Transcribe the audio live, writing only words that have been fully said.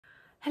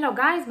Hello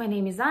guys, my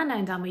name is Anna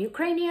and I'm a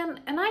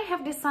Ukrainian, and I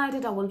have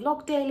decided I will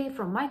vlog daily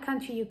from my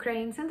country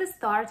Ukraine since the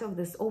start of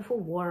this awful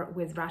war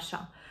with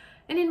Russia.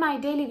 And in my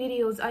daily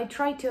videos I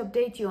try to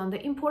update you on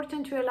the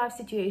important real-life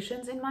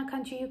situations in my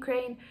country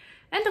Ukraine,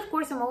 and of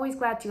course I'm always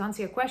glad to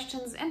answer your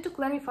questions and to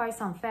clarify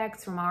some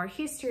facts from our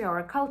history,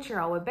 our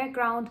culture, our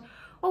background,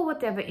 or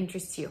whatever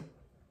interests you.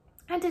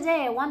 And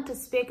today I want to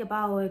speak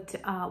about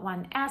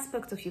one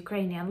aspect of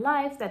Ukrainian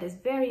life that is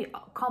very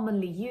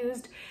commonly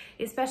used,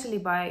 especially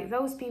by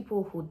those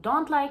people who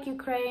don't like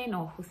Ukraine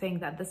or who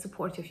think that the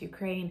support of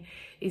Ukraine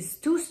is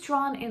too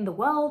strong in the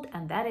world,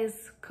 and that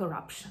is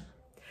corruption.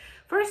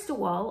 First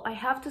of all, I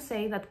have to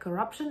say that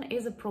corruption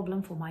is a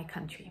problem for my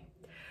country.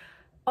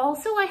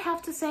 Also, I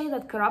have to say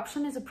that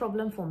corruption is a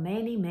problem for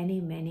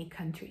many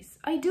countries.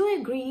 I do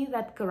agree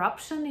that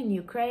corruption in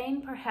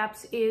Ukraine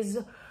perhaps is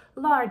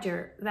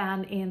larger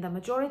than in the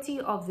majority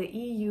of the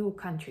EU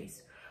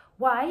countries.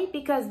 Why?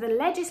 Because the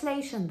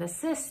legislation, the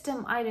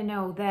system, I don't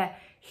know, the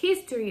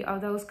history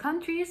of those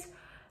countries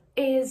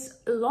is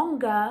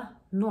longer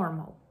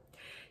normal.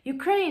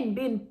 Ukraine,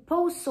 being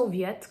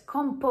post-Soviet,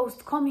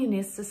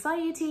 post-communist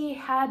society,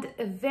 had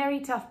a very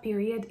tough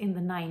period in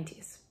the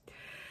 90s.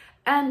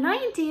 And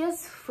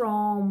 90s,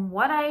 from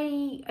what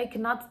I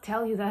cannot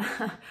tell you that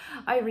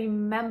I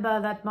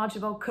remember that much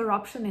about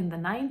corruption in the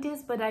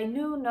 90s, but I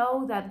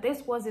know that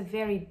this was a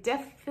very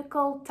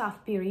difficult,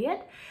 tough period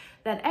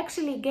that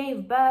actually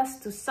gave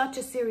birth to such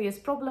a serious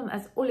problem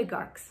as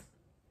oligarchs.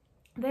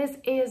 This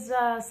is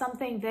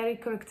something very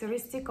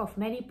characteristic of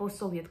many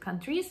post-Soviet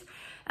countries,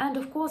 and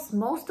of course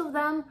most of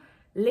them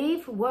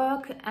live,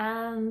 work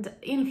and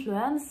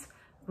influence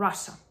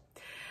Russia.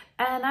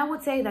 And I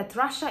would say that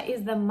Russia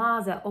is the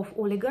mother of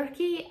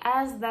oligarchy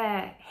as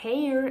the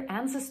heir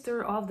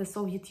ancestor of the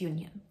Soviet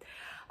Union.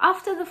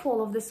 After the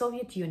fall of the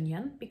Soviet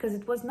Union, because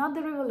it was not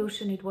the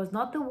revolution, it was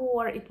not the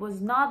war, it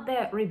was not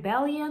the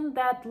rebellion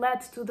that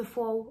led to the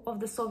fall of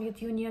the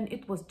Soviet Union,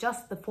 it was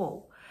just the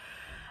fall.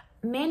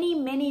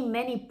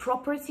 Many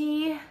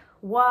property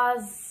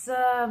was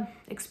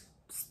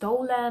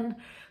stolen,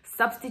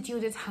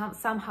 substituted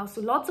somehow.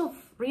 So lots of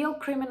real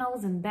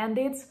criminals and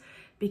bandits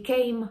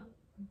became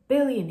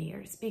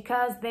billionaires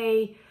because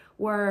they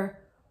were,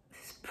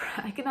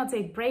 I cannot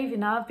say brave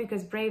enough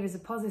because brave is a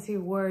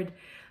positive word,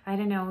 I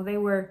don't know, they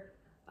were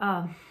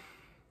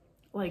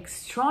like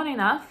strong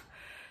enough,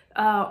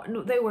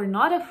 they were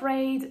not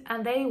afraid,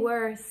 and they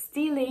were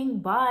stealing,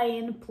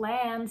 buying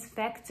plants,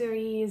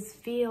 factories,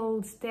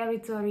 fields,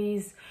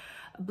 territories,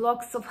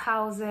 blocks of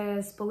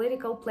houses,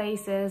 political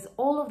places.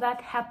 All of that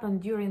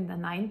happened during the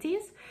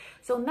 90s.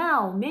 So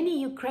now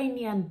many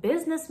Ukrainian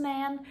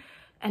businessmen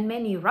and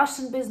many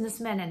Russian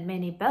businessmen and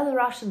many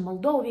Belarusian,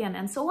 Moldovan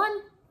and so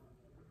on,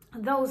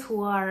 those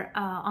who are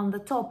on the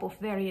top of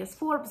various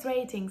Forbes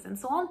ratings and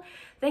so on,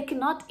 they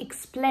cannot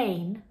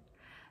explain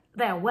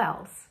their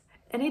wealth.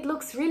 And it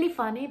looks really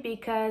funny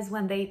because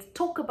when they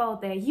talk about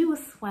their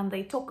youth, when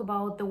they talk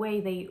about the way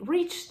they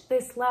reached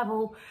this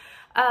level,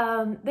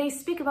 they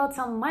speak about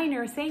some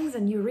minor things,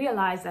 and you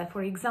realize that,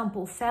 for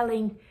example,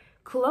 selling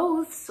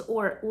clothes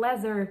or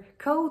leather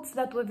coats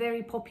that were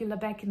very popular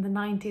back in the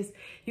 90s,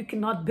 you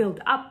cannot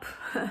build up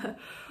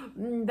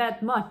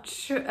that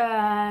much,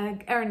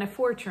 earn a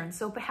fortune.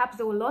 So perhaps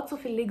there were lots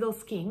of illegal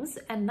schemes,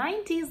 and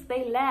 90s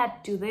they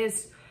led to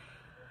this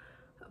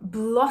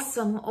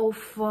blossom of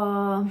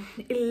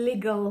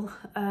illegal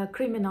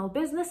criminal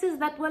businesses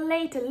that were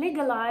later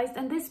legalized,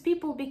 and these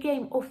people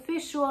became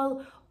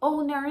official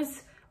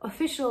owners,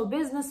 official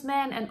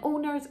businessmen and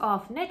owners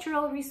of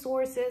natural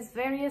resources,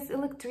 various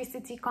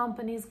electricity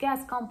companies,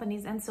 gas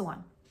companies and so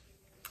on.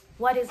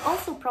 What is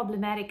also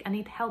problematic, and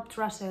it helped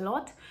Russia a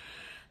lot,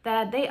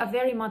 that they are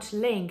very much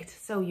linked.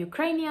 So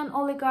Ukrainian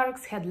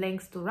oligarchs had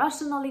links to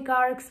Russian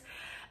oligarchs,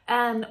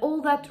 and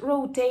all that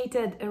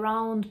rotated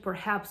around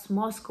perhaps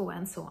Moscow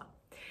and so on.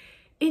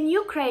 In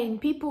Ukraine,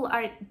 people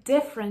are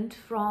different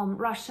from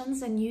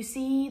Russians, and you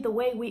see the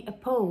way we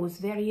oppose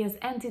various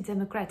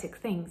anti-democratic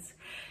things.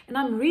 And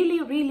I'm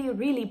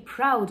really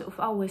proud of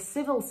our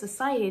civil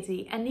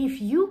society. And if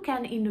you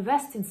can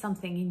invest in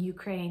something in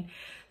Ukraine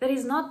that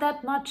is not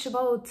that much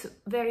about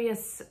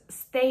various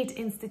state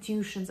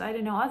institutions, I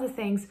don't know, other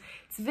things,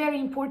 it's very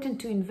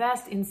important to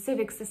invest in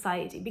civic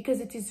society because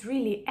it is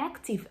really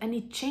active and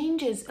it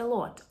changes a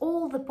lot.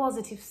 All the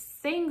positive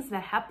things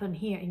that happen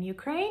here in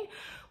Ukraine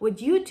were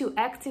due to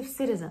active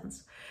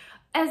citizens.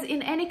 As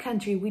in any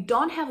country, we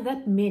don't have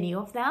that many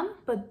of them,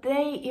 but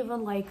they,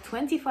 even like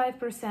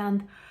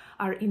 25%,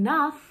 are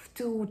enough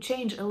to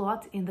change a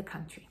lot in the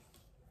country.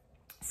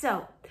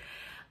 So,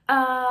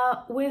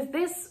 with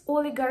this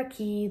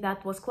oligarchy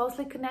that was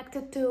closely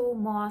connected to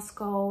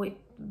Moscow,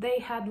 they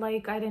had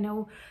like, I don't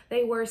know,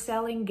 they were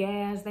selling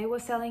gas, they were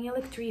selling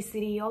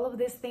electricity, all of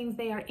these things,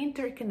 they are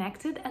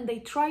interconnected, and they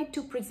tried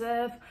to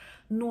preserve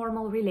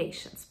normal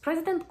relations.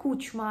 President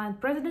Kuchma and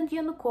President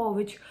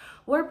Yanukovych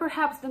were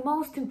perhaps the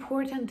most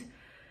important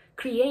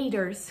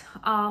creators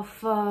of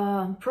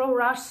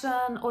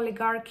pro-Russian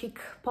oligarchic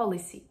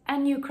policy,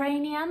 and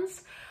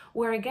Ukrainians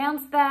were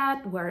against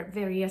that, were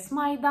various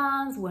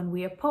Maidans, when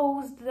we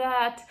opposed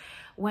that,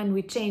 when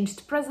we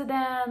changed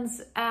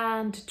presidents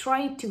and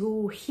tried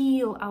to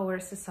heal our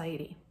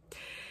society.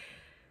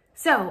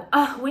 So,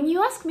 when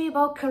you ask me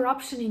about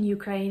corruption in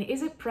Ukraine,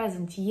 is it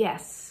present?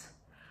 Yes.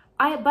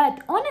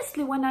 But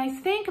honestly, when I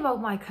think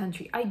about my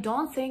country, I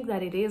don't think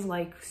that it is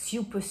like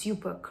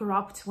super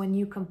corrupt when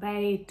you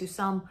compare it to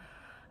some,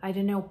 I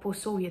don't know,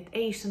 post-Soviet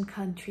Asian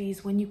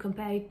countries, when you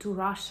compare it to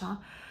Russia,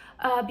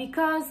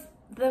 because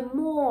the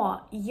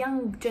more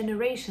young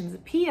generations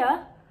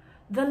appear,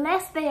 the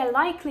less they are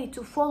likely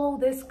to follow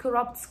these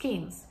corrupt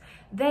schemes.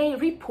 They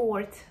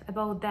report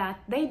about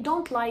that, they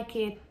don't like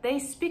it, they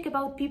speak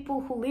about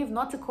people who live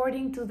not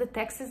according to the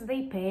taxes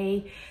they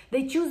pay,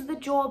 they choose the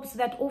jobs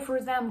that offer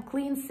them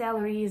clean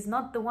salaries,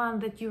 not the one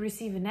that you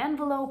receive an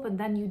envelope and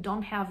then you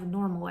don't have a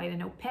normal, I don't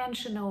know,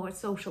 pension or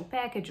social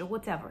package or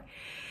whatever.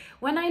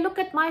 When I look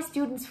at my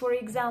students, for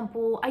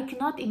example, I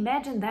cannot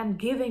imagine them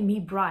giving me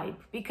bribe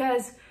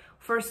because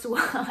first of all,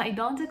 I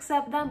don't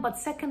accept them, but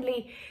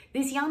secondly,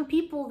 these young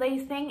people, they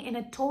think in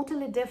a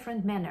totally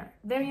different manner.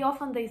 Very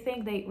often they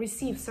think they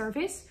receive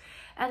service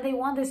and they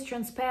want this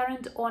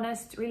transparent,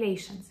 honest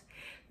relations.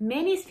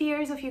 Many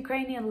spheres of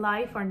Ukrainian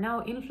life are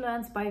now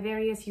influenced by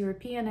various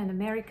European and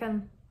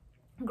American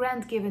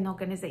grant-giving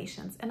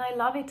organizations, and I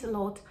love it a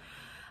lot.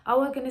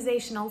 Our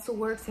organization also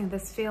works in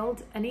this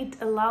field and it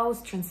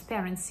allows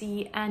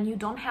transparency, and you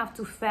don't have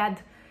to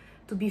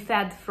be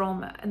fed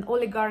from an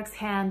oligarch's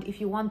hand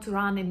if you want to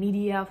run a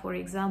media, for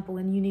example,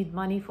 and you need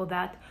money for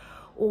that,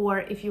 or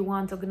if you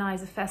want to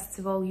organize a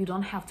festival, you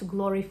don't have to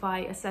glorify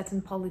a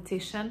certain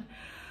politician.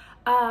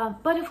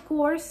 But of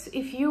course,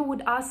 if you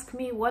would ask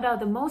me what are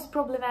the most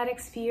problematic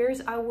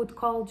spheres, I would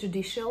call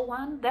judicial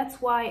one.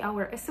 That's why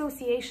our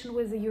association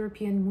with the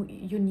European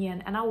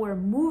Union and our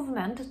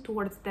movement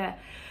towards the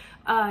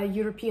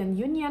European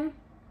Union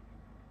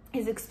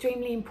is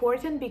extremely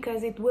important,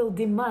 because it will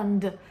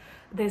demand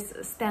these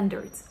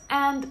standards.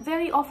 And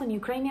very often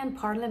Ukrainian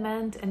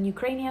parliament and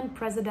Ukrainian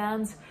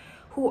presidents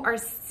who are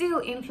still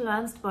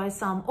influenced by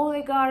some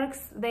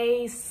oligarchs,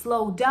 they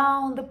slow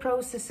down the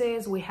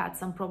processes. We had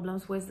some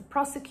problems with the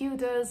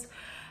prosecutors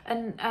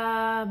and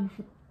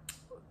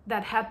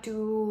that had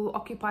to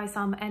occupy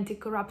some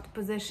anti-corrupt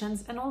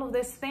positions, and all of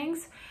these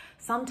things.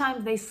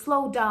 Sometimes they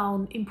slow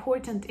down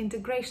important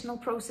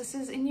integrational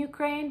processes in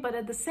Ukraine, but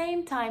at the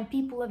same time,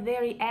 people are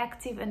very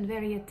active and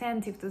very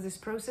attentive to these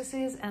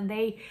processes, and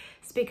they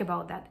speak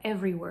about that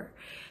everywhere.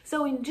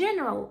 So in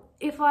general,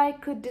 if I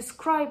could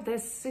describe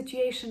this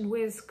situation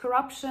with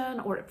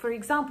corruption, or for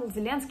example,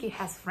 Zelensky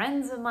has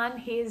friends among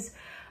his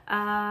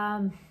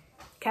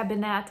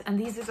cabinet, and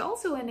this is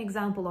also an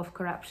example of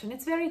corruption.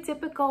 It's very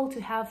typical to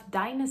have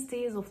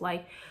dynasties of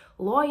like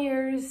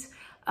lawyers,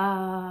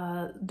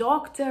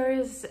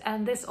 doctors,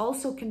 and this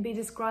also can be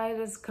described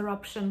as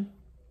corruption.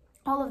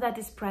 All of that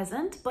is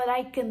present, but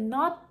I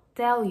cannot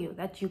tell you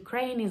that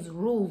Ukraine is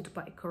ruled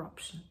by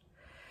corruption.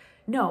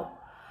 No,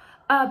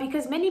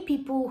 because many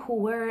people who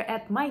were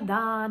at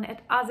Maidan,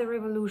 at other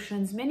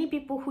revolutions, many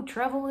people who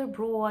travel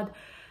abroad,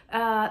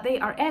 they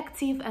are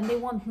active and they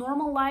want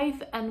normal life,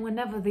 and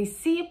whenever they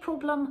see a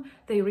problem,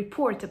 they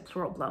report a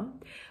problem.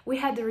 We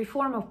had the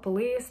reform of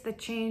police that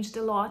changed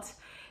a lot.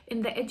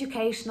 In the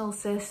educational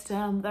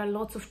system, there are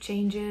lots of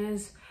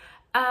changes,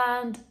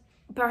 and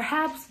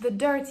perhaps the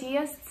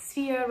dirtiest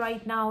sphere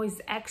right now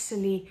is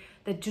actually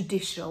the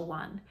judicial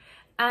one.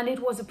 And it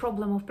was a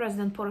problem of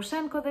President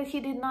Poroshenko that he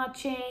did not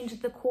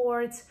change the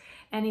courts,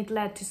 and it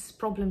led to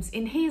problems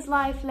in his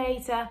life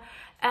later.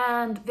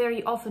 And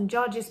very often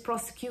judges,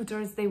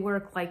 prosecutors, they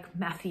work like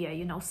mafia,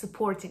 you know,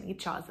 supporting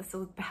each other.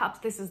 So perhaps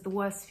this is the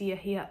worst sphere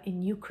here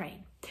in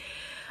Ukraine.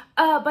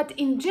 But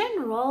in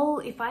general,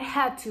 if I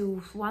had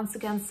to once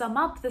again sum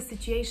up the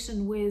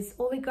situation with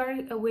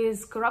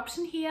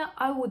corruption here,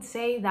 I would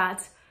say that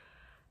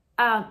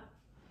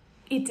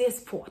it is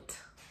fought.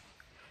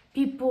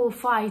 People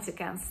fight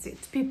against it,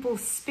 people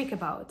speak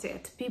about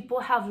it, people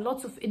have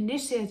lots of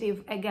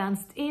initiative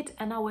against it,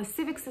 and our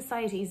civic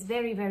society is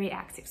very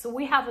active. So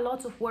we have a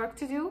lot of work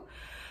to do,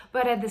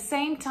 but at the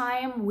same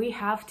time we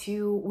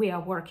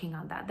are working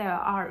on that. There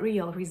are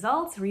real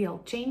results,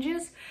 real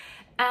changes,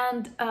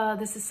 and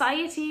the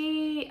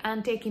society,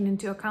 and taking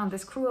into account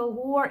this cruel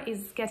war,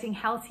 is getting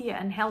healthier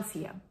and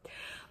healthier.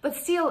 But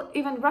still,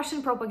 even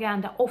Russian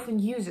propaganda often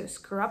uses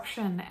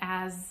corruption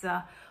as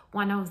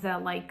one of the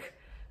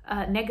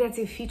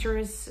negative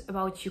features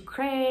about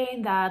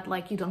Ukraine, that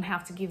you don't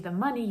have to give them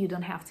money, you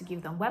don't have to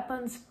give them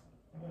weapons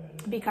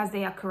because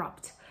they are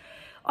corrupt.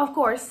 Of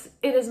course,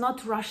 it is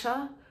not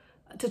Russia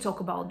to talk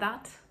about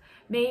that.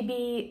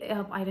 Maybe,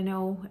 I don't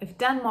know, if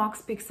Denmark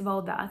speaks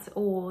about that,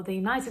 or the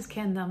United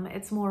Kingdom,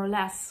 it's more or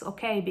less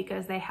okay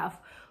because they have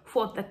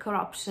fought the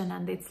corruption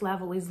and its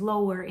level is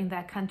lower in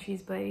their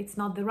countries, but it's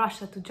not the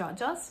Russia to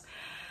judge us.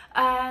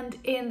 And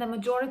in the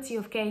majority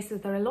of cases,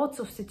 there are lots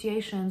of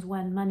situations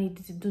when money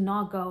do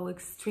not go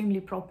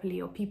extremely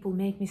properly, or people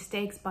make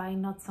mistakes by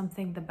not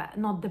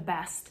the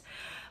best.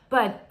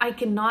 But I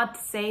cannot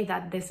say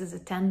that this is a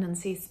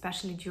tendency,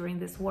 especially during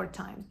this war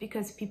times,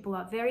 because people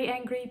are very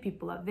angry,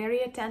 people are very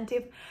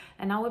attentive,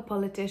 and our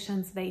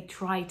politicians, they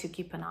try to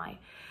keep an eye.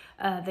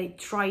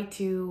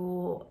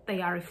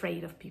 They are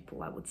afraid of people,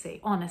 I would say,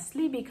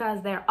 honestly, because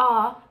there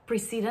are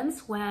precedents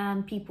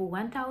when people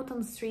went out on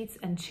the streets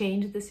and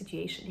changed the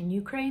situation in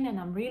Ukraine, and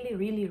I'm really,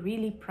 really,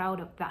 really proud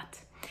of that.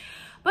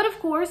 But of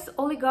course,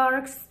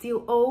 oligarchs still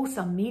owe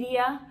some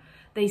media.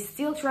 They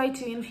still try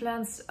to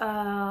influence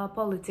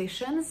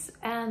politicians,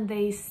 and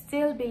they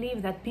still believe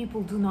that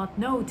people do not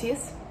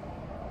notice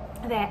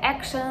their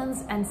actions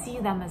and see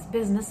them as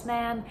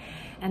businessmen.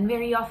 And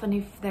very often,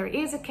 if there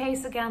is a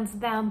case against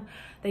them,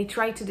 they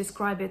try to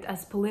describe it as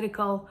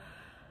political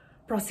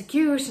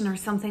prosecution or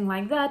something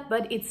like that,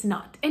 but it's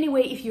not.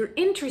 Anyway, if you're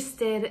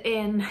interested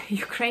in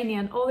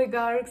Ukrainian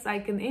oligarchs, I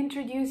can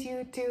introduce you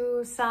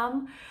to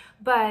some,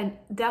 but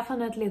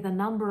definitely the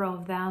number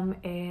of them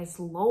is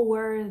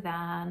lower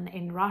than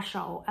in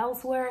Russia or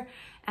elsewhere,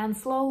 and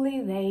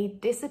slowly they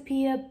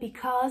disappear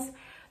because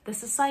the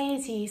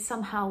society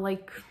somehow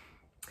like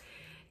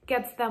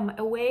gets them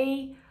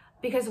away.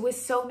 Because with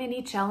so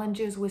many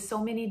challenges, with so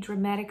many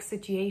dramatic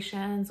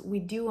situations, we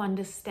do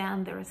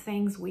understand there are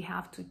things we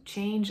have to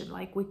change,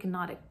 like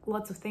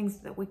lots of things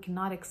that we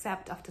cannot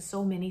accept after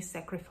so many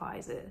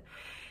sacrifices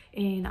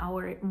in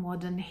our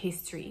modern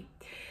history.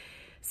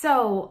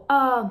 So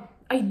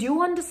I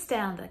do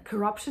understand that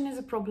corruption is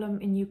a problem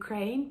in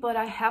Ukraine, but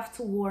I have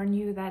to warn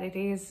you that it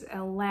is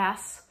a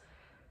less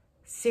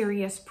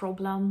serious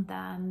problem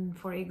than,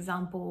 for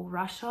example,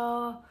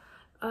 Russia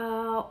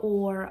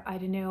or, I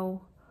don't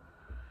know,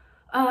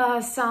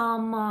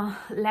 some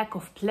lack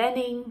of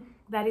planning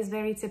that is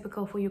very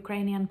typical for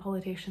Ukrainian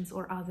politicians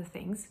or other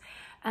things.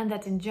 And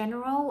that in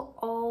general,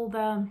 all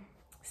the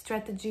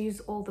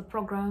strategies, all the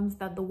programs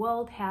that the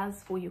world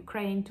has for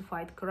Ukraine to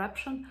fight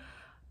corruption,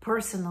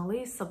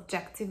 personally,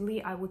 subjectively,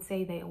 I would say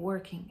they are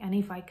working. And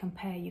if I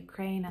compare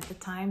Ukraine at the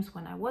times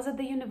when I was at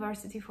the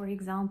university, for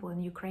example,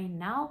 and Ukraine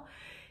now,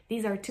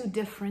 these are two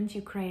different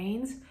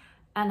Ukraines.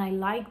 And I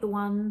like the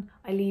one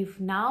I live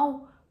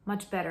now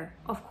much better.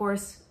 Of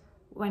course,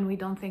 when we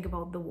don't think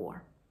about the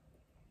war.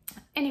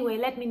 Anyway,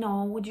 let me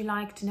know, would you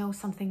like to know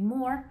something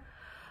more?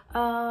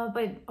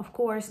 But of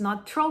course,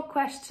 not troll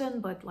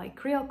question, but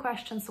like real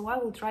questions. So I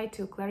will try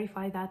to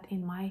clarify that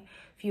in my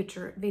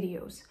future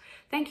videos.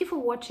 Thank you for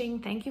watching.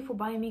 Thank you for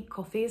buying me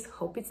coffees.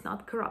 Hope it's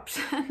not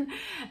corruption.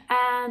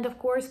 And of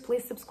course,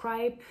 please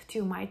subscribe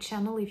to my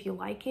channel if you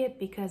like it,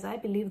 because I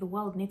believe the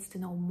world needs to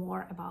know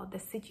more about the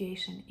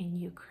situation in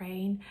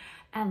Ukraine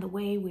and the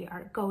way we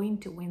are going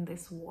to win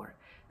this war.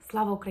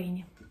 Slava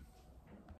Ukraini!